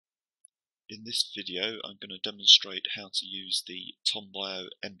In this video I'm going to demonstrate how to use the Tom.bio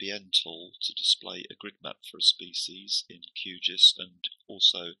NBN tool to display a grid map for a species in QGIS and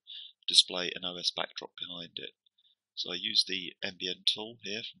also display an OS backdrop behind it. So I use the NBN tool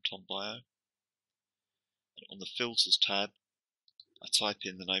here from Tom.bio, and on the Filters tab I type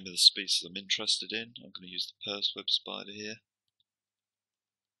in the name of the species I'm interested in. I'm going to use the purse web spider here.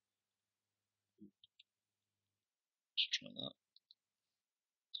 Let's try that.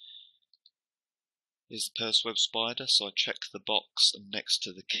 Here's the purse web spider, so I check the box and next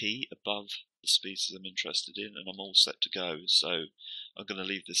to the key above the species I'm interested in, and I'm all set to go. So I'm going to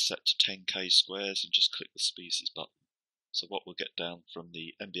leave this set to 10k squares and just click the species button. So what we'll get down from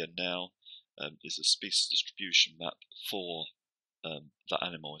the NBN now is a species distribution map for that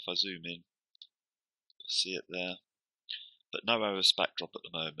animal. If I zoom in, you'll see it there, but no OS backdrop at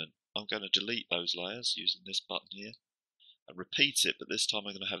the moment. I'm going to delete those layers using this button here and repeat it, but this time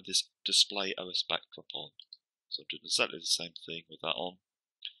I'm going to have this display OS backdrop on. So I'm doing exactly the same thing with that on.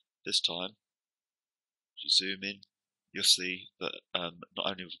 This time, if you zoom in, you'll see that not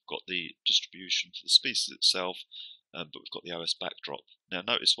only have we got the distribution for the species itself, but we've got the OS backdrop. Now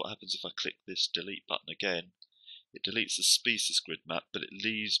notice what happens if I click this delete button again. It deletes the species grid map, but it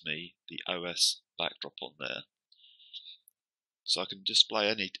leaves me the OS backdrop on there. So I can display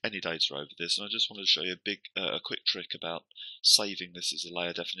any data over this, and I just wanted to show you a quick trick about saving this as a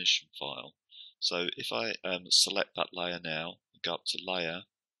layer definition file. So if I select that layer now, go up to Layer,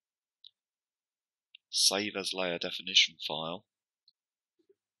 Save as Layer Definition File,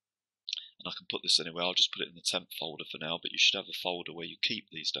 and I can put this anywhere. I'll just put it in the temp folder for now, but you should have a folder where you keep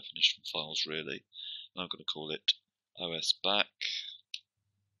these definition files really. And I'm going to call it OS Back.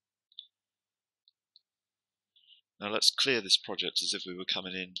 Now let's clear this project as if we were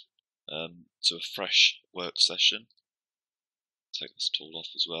coming in to a fresh work session. Take this tool off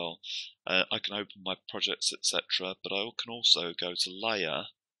as well. I can open my projects, etc., but I can also go to Layer,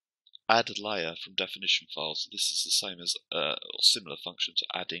 Add a Layer from Definition Files. So this is the same as or similar function to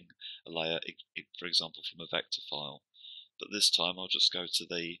adding a layer, for example, from a vector file. But this time I'll just go to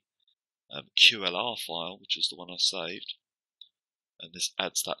the QLR file, which is the one I saved, and this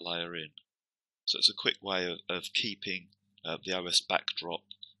adds that layer in. So it's a quick way of keeping the OS backdrop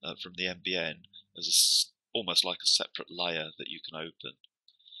from the NBN as almost like a separate layer that you can open.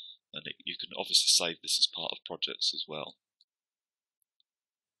 And you can obviously save this as part of projects as well.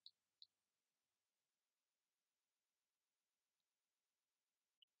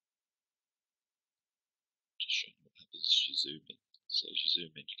 Just showing you what happens as you zoom in. So as you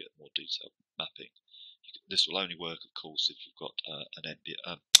zoom in, you get more detailed mapping. This will only work, of course, if you've got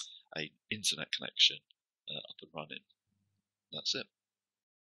an internet connection up and running. That's it.